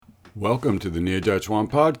Welcome to the Near Dutch One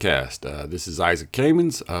podcast. This is Isaac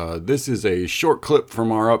Kamens. This is a short clip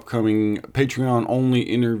from our upcoming Patreon-only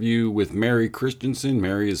interview with Mary Christianson.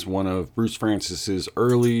 Mary is one of Bruce Francis's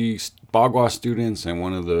early Bagua students and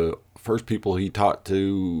one of the first people he taught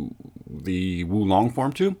to the Wulong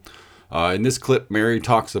form to. In this clip, Mary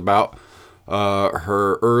talks about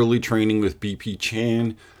her early training with BP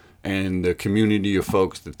Chan and the community of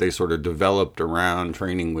folks that they sort of developed around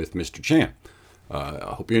training with Mr. Chan.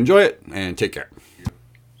 I hope you enjoy it, and take care.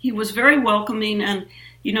 He was very welcoming, and,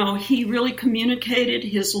 he really communicated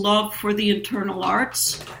his love for the internal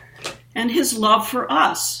arts and his love for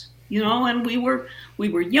us, and we were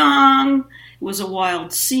young. It was a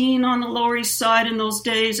wild scene on the Lower East Side in those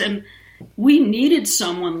days, and we needed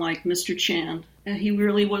someone like Mr. Chan. And he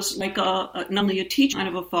really was like not only a teacher, kind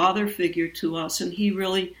of a father figure to us, and he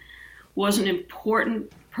really was an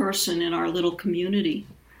important person in our little community.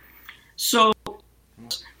 So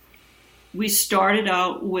we started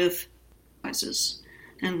out with exercises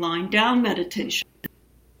and lying down meditation.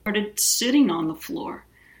 Started sitting on the floor.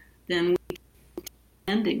 Then we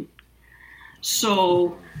ending.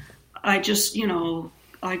 So I just,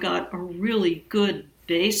 I got a really good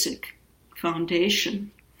basic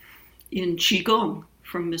foundation in Qigong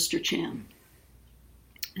from Mr. Chan.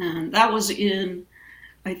 And that was I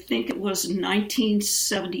think it was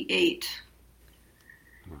 1978.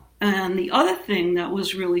 And the other thing that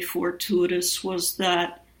was really fortuitous was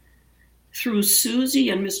that through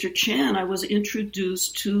Susie and Mr. Chan, I was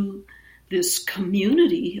introduced to this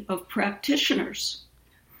community of practitioners.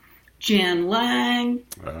 Jan Lang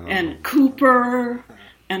and Cooper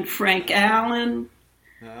and Frank Allen.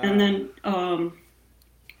 And then a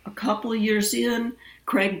couple of years in,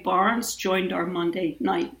 Craig Barnes joined our Monday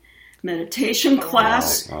night meditation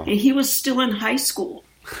class. Wow. He was still in high school.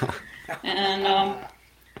 And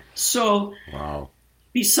so, wow.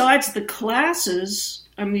 Besides the classes,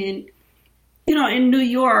 in New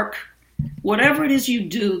York, whatever it is you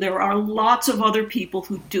do, there are lots of other people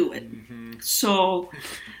who do it. Mm-hmm. So,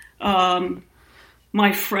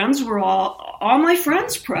 my friends all my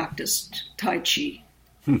friends practiced Tai Chi.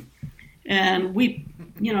 And we,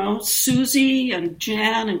 Susie and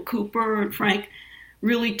Jan and Cooper and Frank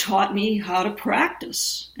really taught me how to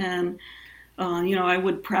practice. And, I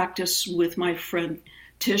would practice with my friend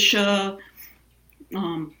Tisha.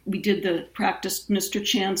 We did practiced Mr.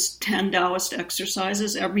 Chan's 10 Taoist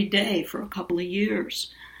exercises every day for a couple of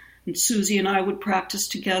years. And Susie and I would practice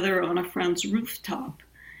together on a friend's rooftop.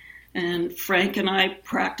 And Frank and I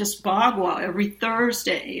practiced Bagua every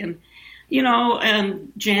Thursday. And,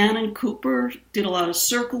 and Jan and Cooper did a lot of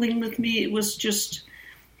circling with me. It was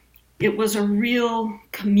a real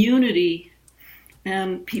community,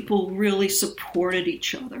 and people really supported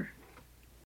each other.